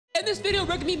In this video,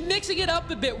 we're gonna be mixing it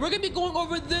up a bit. We're gonna be going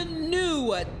over the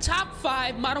new top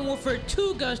 5 Modern Warfare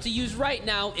 2 guns to use right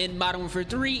now in Modern Warfare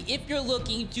 3 if you're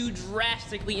looking to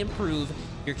drastically improve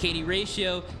your KD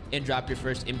ratio and drop your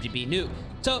first MGB nuke.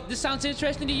 So if this sounds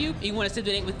interesting to you, and you want to stay up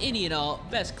to date with any and all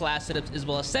best class setups as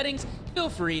well as settings, feel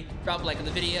free, drop a like on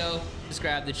the video,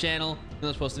 subscribe to the channel, and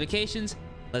those post notifications.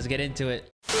 Let's get into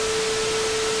it.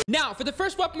 Now, for the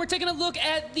first weapon, we're taking a look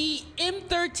at the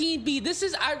M13B. This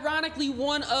is ironically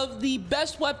one of the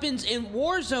best weapons in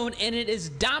Warzone, and it is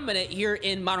dominant here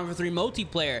in Modern Warfare 3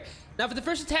 multiplayer. Now, for the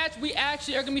first attach, we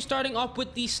actually are going to be starting off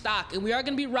with the stock, and we are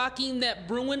going to be rocking that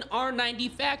Bruin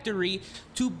R90 factory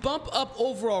to bump up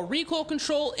overall recoil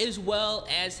control as well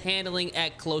as handling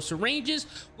at closer ranges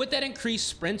with that increased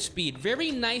sprint speed.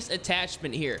 Very nice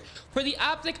attachment here. For the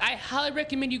optic, I highly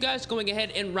recommend you guys going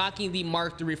ahead and rocking the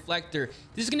Mark III reflector.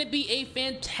 This is going to be a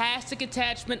fantastic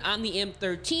attachment on the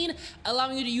M13,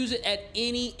 allowing you to use it at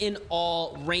any and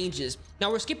all ranges.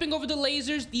 Now, we're skipping over the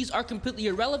lasers. These are completely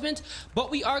irrelevant, but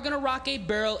we are going to rock a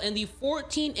barrel, and the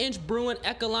 14-inch Bruin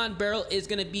Echelon barrel is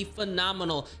going to be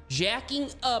phenomenal, jacking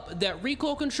up that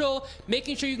recoil control,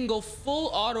 making sure you can go full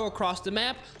auto across the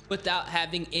map without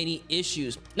having any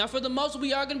issues. Now, for the muzzle,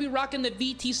 we are going to be rocking the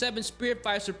VT7 Spirit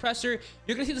Fire Suppressor.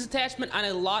 You're going to see this attachment on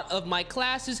a lot of my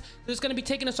classes. So it's going to be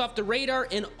taking us off the radar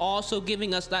and also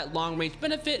giving us that long-range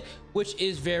benefit, which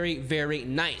is very, very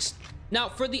nice. Now,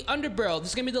 for the underbarrel, this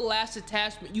is going to be the last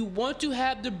attachment. You want to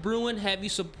have the Bruin Heavy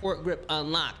Support Grip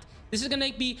unlocked. This is going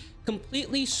to be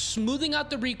completely smoothing out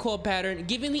the recoil pattern,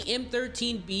 giving the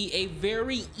M13B a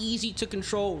very easy to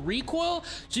control recoil,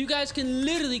 so you guys can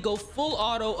literally go full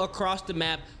auto across the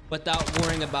map without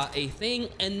worrying about a thing,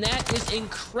 and that is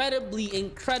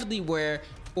incredibly rare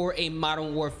for a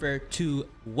Modern Warfare 2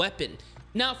 weapon.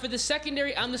 Now, for the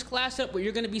secondary on this class up, what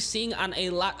you're going to be seeing on a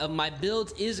lot of my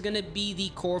builds is going to be the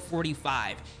Core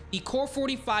 45. The Core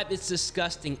 45 is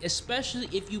disgusting, especially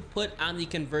if you put on the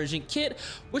conversion kit,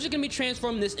 which is going to be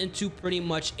transforming this into pretty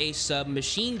much a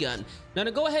submachine gun. Now,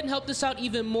 to go ahead and help this out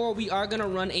even more, we are going to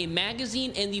run a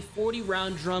magazine, and the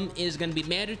 40-round drum is going to be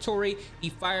mandatory. The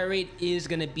fire rate is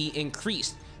going to be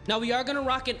increased. Now, we are going to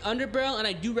rock an underbarrel, and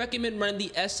I do recommend running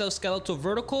the SL Skeletal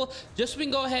Vertical just so we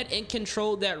can go ahead and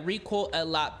control that recoil a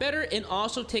lot better and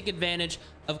also take advantage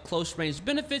of close range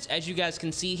benefits. As you guys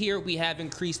can see here, we have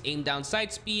increased aim down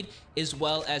sight speed as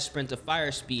well as sprint to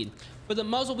fire speed. For the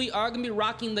muzzle, we are going to be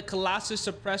rocking the Colossus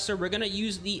Suppressor. We're going to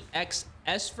use the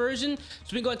XS version, so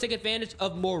we can go and take advantage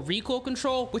of more recoil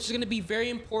control, which is going to be very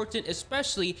important,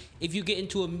 especially if you get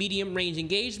into a medium range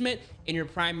engagement and your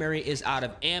primary is out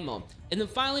of ammo. And then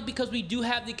finally, because we do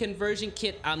have the conversion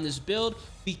kit on this build,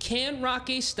 we can rock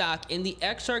a stock, and the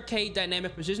XRK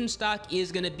Dynamic Precision stock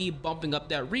is going to be bumping up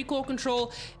that recoil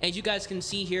control. As you guys can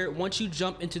see here, once you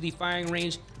jump into the firing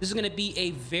range, this is going to be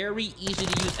a very easy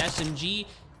to use SMG.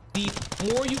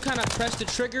 The more you kind of press the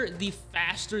trigger, the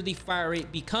faster the fire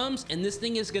rate becomes, and this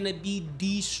thing is going to be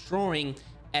destroying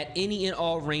at any and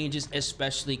all ranges,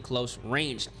 especially close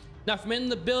range. Now, for in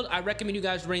the build, I recommend you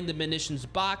guys running the munitions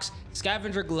box,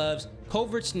 scavenger gloves,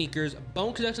 covert sneakers,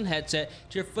 bone conduction headset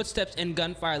to your footsteps and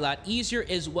gunfire a lot easier,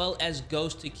 as well as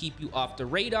ghost to keep you off the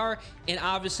radar. And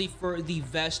obviously for the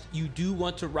vest, you do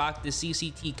want to rock the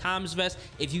CCT comms vest.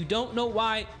 If you don't know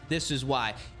why, this is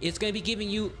why. It's going to be giving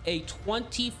you a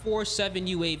 24/7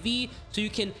 UAV, so you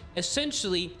can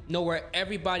essentially know where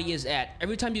everybody is at.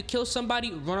 Every time you kill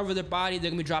somebody, run over their body,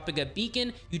 they're going to be dropping a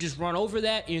beacon. You just run over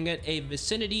that, and you're going to get a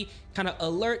vicinity kind of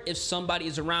alert if somebody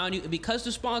is around you. And because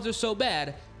the spawns are so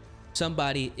bad,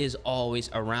 somebody is always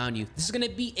around you. This is going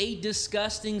to be a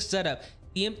disgusting setup.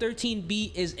 The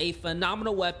M13B is a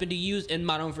phenomenal weapon to use in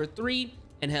Modern Warfare 3,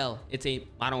 and hell, it's a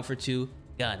Modern Warfare 2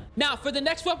 gun. Now, for the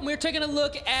next weapon, we're taking a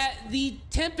look at the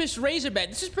TEMPUS Razorback.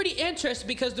 This is pretty interesting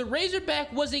because the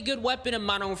Razorback was a good weapon in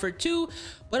Modern Warfare 2,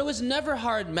 but it was never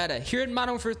hard meta. Here in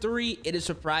Modern Warfare 3, it is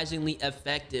surprisingly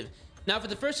effective. Now, for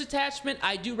the first attachment,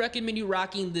 I do recommend you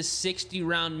rocking the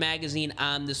 60-round magazine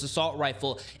on this assault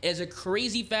rifle. It has a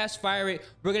crazy fast fire rate.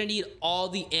 We're going to need all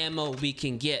the ammo we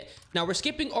can get. Now, we're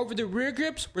skipping over the rear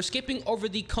grips. We're skipping over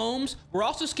the combs. We're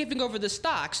also skipping over the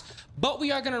stocks, but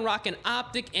we are going to rock an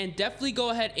optic and definitely go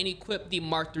ahead and equip the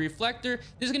Mark III reflector.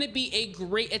 This is going to be a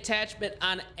great attachment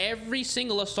on every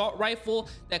single assault rifle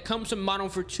that comes from Modern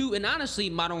Warfare 2 and honestly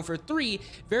Modern Warfare 3.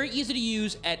 Very easy to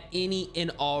use at any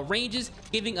and all ranges,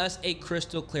 giving us a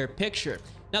crystal clear picture.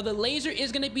 Now, the laser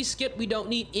is going to be skipped. We don't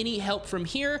need any help from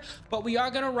here, but we are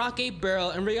going to rock a barrel,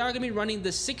 and we are going to be running the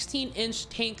 16-inch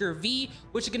Tanker V,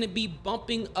 which is going to be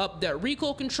bumping up that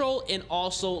recoil control and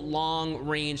also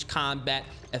long-range combat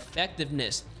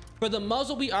effectiveness. For the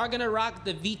muzzle, we are going to rock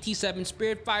the VT7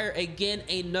 Spiritfire. Again,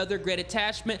 another great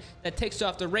attachment that takes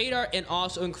off the radar and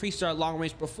also increases our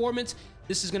long-range performance.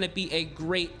 This is going to be a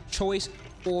great choice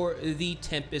for the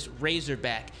TEMPUS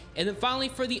Razorback. And then finally,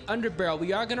 for the underbarrel,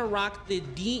 we are going to rock the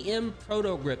DM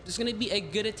Proto Grip. This is going to be a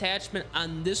good attachment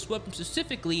on this weapon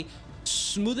specifically,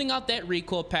 smoothing out that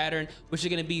recoil pattern, which is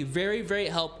going to be very, very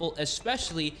helpful,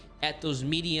 especially at those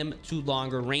medium to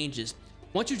longer ranges.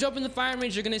 Once you jump in the firing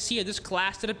range, you're going to see here, this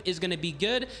class setup is going to be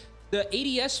good. The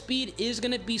ADS speed is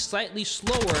going to be slightly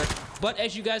slower, but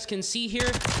as you guys can see here,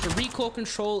 the recoil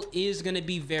control is going to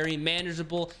be very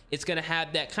manageable. It's going to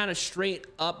have that kind of straight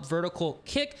up vertical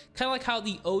kick, kind of like how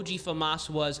the OG FAMAS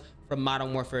was from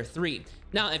Modern Warfare 3.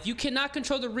 Now, if you cannot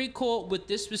control the recoil with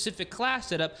this specific class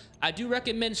setup, I do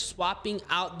recommend swapping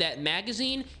out that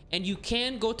magazine, and you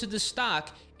can go to the stock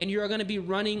and you're going to be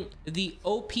running the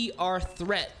OPR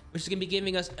Threat, which is going to be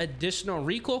giving us additional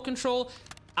recoil control.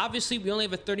 Obviously, we only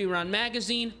have a 30-round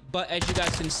magazine, but as you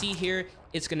guys can see here,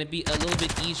 it's going to be a little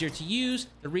bit easier to use.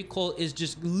 The recoil is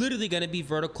just literally going to be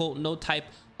vertical, no type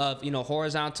of,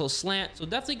 horizontal slant. So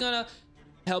definitely going to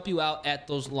help you out at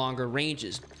those longer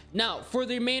ranges. Now, for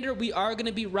the remainder, we are going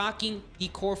to be rocking the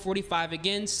Core 45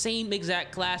 again, same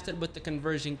exact class that with the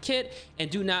conversion kit. And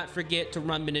do not forget to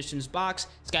run munitions box,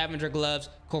 scavenger gloves,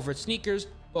 covert sneakers,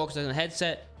 focus on the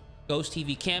headset, Ghost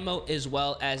TV camo, as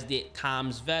well as the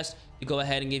comms vest to go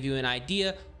ahead and give you an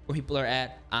idea where people are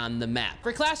at on the map.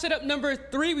 For class setup number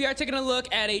 3, we are taking a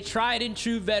look at a tried and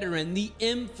true veteran, the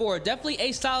M4. Definitely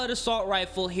a solid assault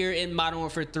rifle here in Modern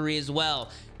Warfare 3 as well.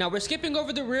 Now, we're skipping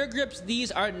over the rear grips.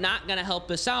 These are not going to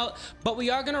help us out, but we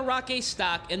are going to rock a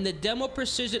stock, and the Demo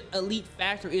Precision Elite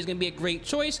Factory is going to be a great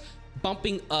choice,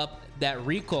 bumping up that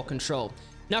recoil control.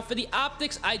 Now, for the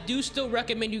optics, I do still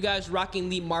recommend you guys rocking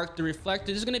the Mark III reflector.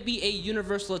 This is going to be a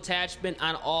universal attachment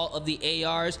on all of the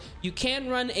ARs. You can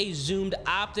run a zoomed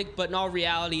optic, but in all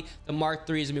reality, the Mark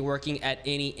III is going to be working at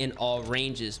any and all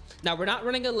ranges. Now, we're not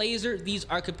running a laser. These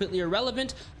are completely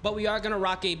irrelevant, but we are going to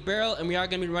rock a barrel, and we are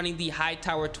going to be running the high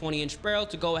tower 20-inch barrel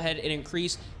to go ahead and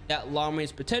increase that long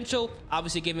range potential,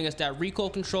 obviously giving us that recoil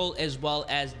control as well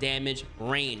as damage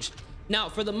range. Now,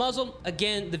 for the muzzle,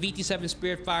 again, the VT7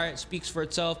 Spiritfire speaks for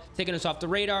itself, taking us off the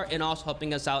radar and also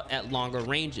helping us out at longer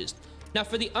ranges. Now,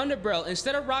 for the underbarrel,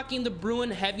 instead of rocking the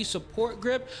Bruin Heavy Support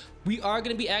Grip, we are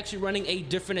going to be actually running a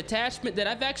different attachment that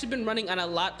I've actually been running on a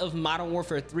lot of Modern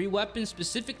Warfare 3 weapons,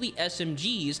 specifically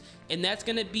SMGs, and that's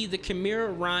going to be the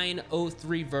Chimera Rhine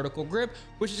 03 Vertical Grip,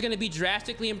 which is going to be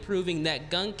drastically improving that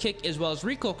gun kick as well as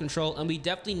recoil control, and we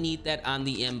definitely need that on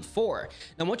the M4.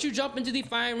 Now, once you jump into the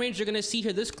firing range, you're going to see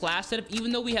here this class setup,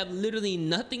 even though we have literally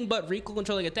nothing but recoil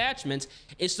controlling attachments,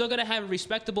 it's still going to have a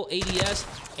respectable ADS,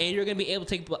 and you're going to be able to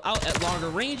take people out at longer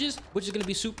ranges, which is going to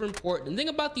be super important. The thing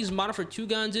about these Modern Warfare 2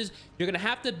 guns is you're going to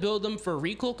have to build them for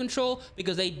recoil control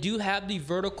because they do have the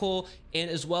vertical and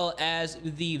as well as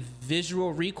the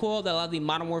visual recoil that a lot of the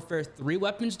Modern Warfare 3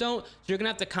 weapons don't. So you're going to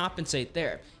have to compensate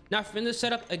there. Now, for this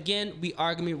setup, again, we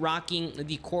are going to be rocking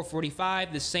the Core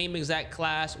 45, the same exact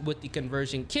class with the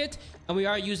conversion kit. And we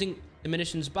are using the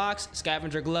munitions box,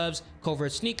 scavenger gloves,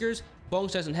 covert sneakers, bone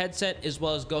size and headset, as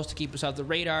well as Ghost to keep us off the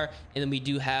radar. And then we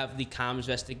do have the comms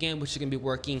vest again, which is going to be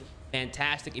working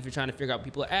fantastic if you're trying to figure out where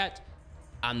people are at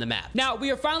on the map. Now, we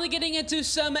are finally getting into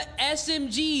some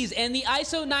SMGs, and the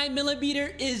ISO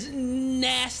 9mm is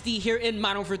nasty here in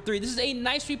Modern Warfare 3. This is a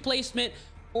nice replacement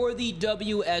for the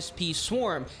WSP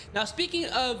Swarm. Now, speaking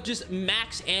of just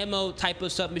max ammo type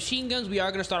of submachine guns, we are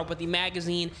going to start off with the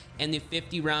magazine, and the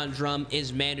 50-round drum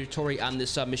is mandatory on this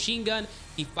submachine gun.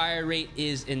 The fire rate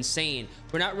is insane.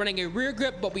 We're not running a rear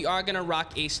grip, but we are going to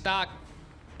rock a stock,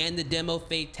 and the Demo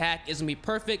Fade Tac is going to be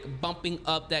perfect, bumping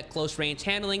up that close range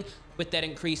handling with that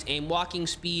increased aim walking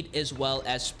speed as well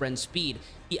as sprint speed.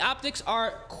 The optics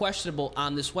are questionable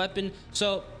on this weapon,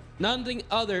 so nothing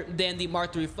other than the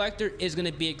Mark III reflector is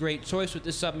going to be a great choice with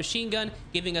this submachine gun,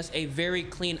 giving us a very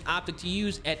clean optic to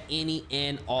use at any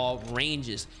and all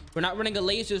ranges. We're not running a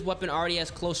laser. This weapon already has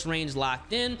close range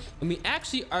locked in, and we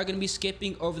actually are going to be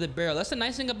skipping over the barrel. That's the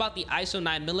nice thing about the ISO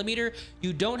 9mm.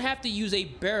 You don't have to use a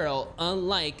barrel,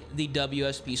 unlike the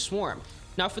WSP Swarm.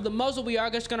 Now, for the muzzle, we are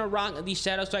just going to rock the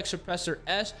Shadow Strike Suppressor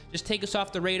S. Just take us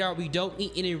off the radar. We don't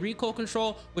need any recoil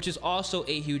control, which is also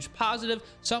a huge positive,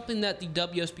 something that the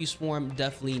WSP Swarm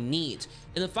definitely needs.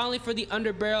 And then finally, for the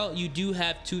underbarrel, you do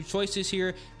have two choices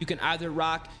here. You can either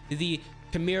rock the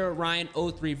Chimera Rhine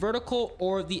 03 vertical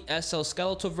or the SL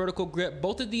Skeletal vertical grip.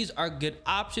 Both of these are good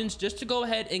options just to go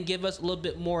ahead and give us a little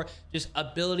bit more just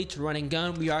ability to run and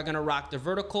gun. We are going to rock the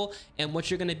vertical, and what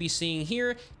you're going to be seeing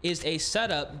here is a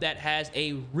setup that has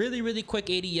a really quick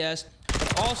ADS, but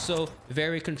also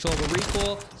very controllable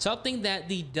recoil, something that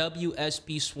the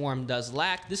WSP Swarm does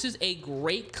lack. This is a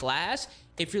great class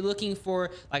if you're looking for,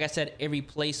 like I said, a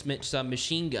replacement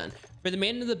submachine gun. For the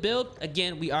main of the build,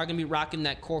 again, we are going to be rocking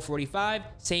that Core 45,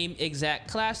 same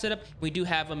exact class setup. We do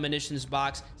have a munitions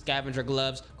box, scavenger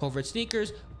gloves, covert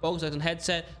sneakers, focus on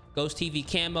headset, Ghost TV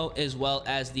camo, as well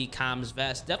as the comms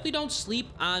vest. Definitely don't sleep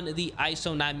on the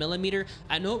ISO 9mm.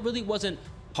 I know it really wasn't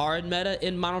hard meta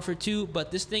in Modern Warfare 2,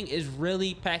 but this thing is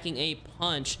really packing a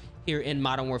punch here in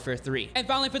Modern Warfare 3. And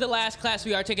finally, for the last class,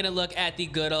 we are taking a look at the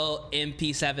good old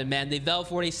MP7, man. The Vel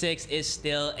 46 is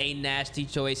still a nasty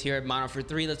choice here at Modern Warfare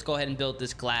 3. Let's go ahead and build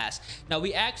this class. Now,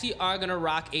 we actually are going to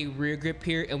rock a rear grip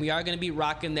here, and we are going to be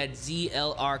rocking that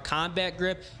ZLR combat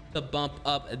grip to bump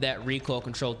up that recoil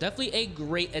control. Definitely a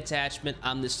great attachment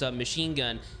on this submachine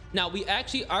gun. Now, we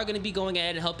actually are going to be going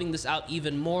ahead and helping this out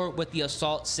even more with the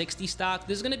Assault 60 stock.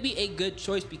 This is going to be a good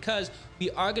choice because we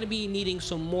are going to be needing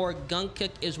some more gun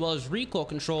kick as well as recoil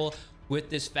control with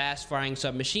this fast firing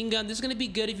submachine gun. This is going to be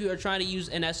good if you are trying to use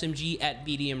an SMG at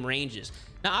medium ranges.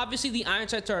 Now, obviously, the iron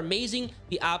sights are amazing.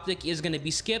 The optic is going to be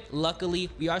skipped. Luckily,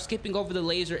 we are skipping over the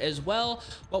laser as well,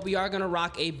 but we are going to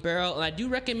rock a barrel. And I do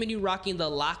recommend you rocking the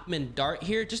Lockman dart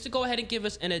here just to go ahead and give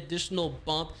us an additional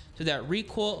bump to that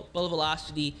recoil, bullet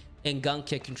velocity, and gun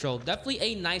kick control. Definitely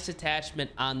a nice attachment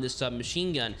on this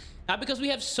submachine gun. Now, because we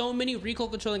have so many recoil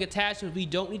controlling attachments, we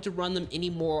don't need to run them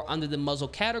anymore under the muzzle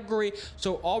category.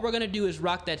 So all we're going to do is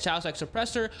rock that child select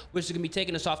suppressor, which is going to be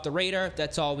taking us off the radar.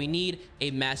 That's all we need.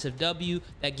 A massive W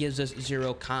that gives us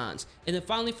 0 cons. And then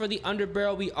finally, for the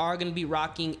underbarrel, we are going to be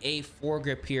rocking a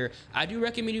foregrip here. I do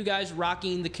recommend you guys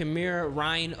rocking the Chimera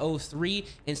Ryan 03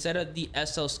 instead of the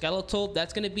SL Skeletal.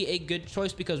 That's going to be a good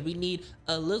choice because we need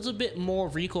a little bit more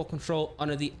recoil control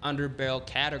under the underbarrel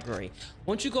category.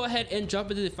 Once you go ahead and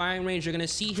jump into the firing range, you're going to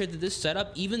see here that this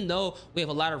setup, even though we have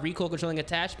a lot of recoil controlling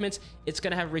attachments, it's going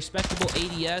to have respectable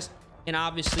ADS, and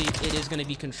obviously it is going to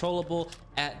be controllable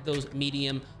at those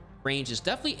medium ranges.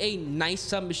 Definitely a nice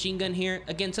submachine gun here.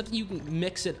 Again, something you can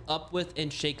mix it up with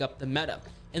and shake up the meta.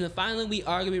 And then finally, we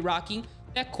are going to be rocking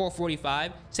that Core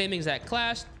 45, same exact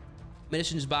class,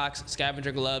 munitions box,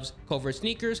 scavenger gloves, covert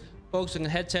sneakers, focus on the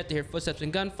headset to hear footsteps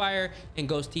and gunfire, and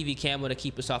Ghost TV camo to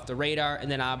keep us off the radar.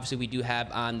 And then obviously we do have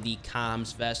on the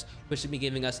comms vest, which will be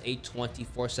giving us a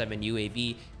 24/7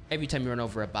 UAV every time you run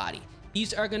over a body.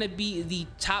 These are going to be the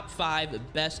top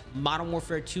 5 best Modern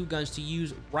Warfare 2 guns to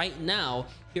use right now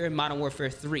here in Modern Warfare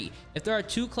 3. If there are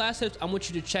 2 class tips I want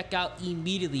you to check out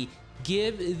immediately,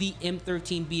 give the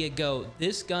M13B a go.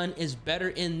 This gun is better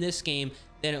in this game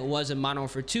than it was in Modern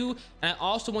Warfare 2. And I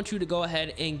also want you to go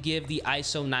ahead and give the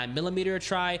ISO 9mm a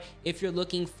try if you're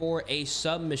looking for a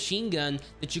submachine gun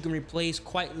that you can replace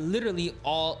quite literally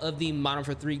all of the Modern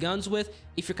Warfare 3 guns with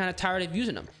if you're kind of tired of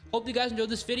using them. Hope you guys enjoyed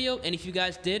this video, and if you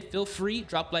guys did, feel free,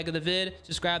 drop a like on the vid,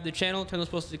 subscribe to the channel, turn those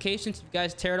post notifications. If you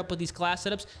guys tear it up with these class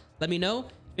setups, let me know.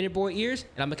 Spin your boy ears,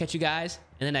 and I'm gonna catch you guys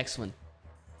in the next one.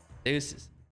 Deuces.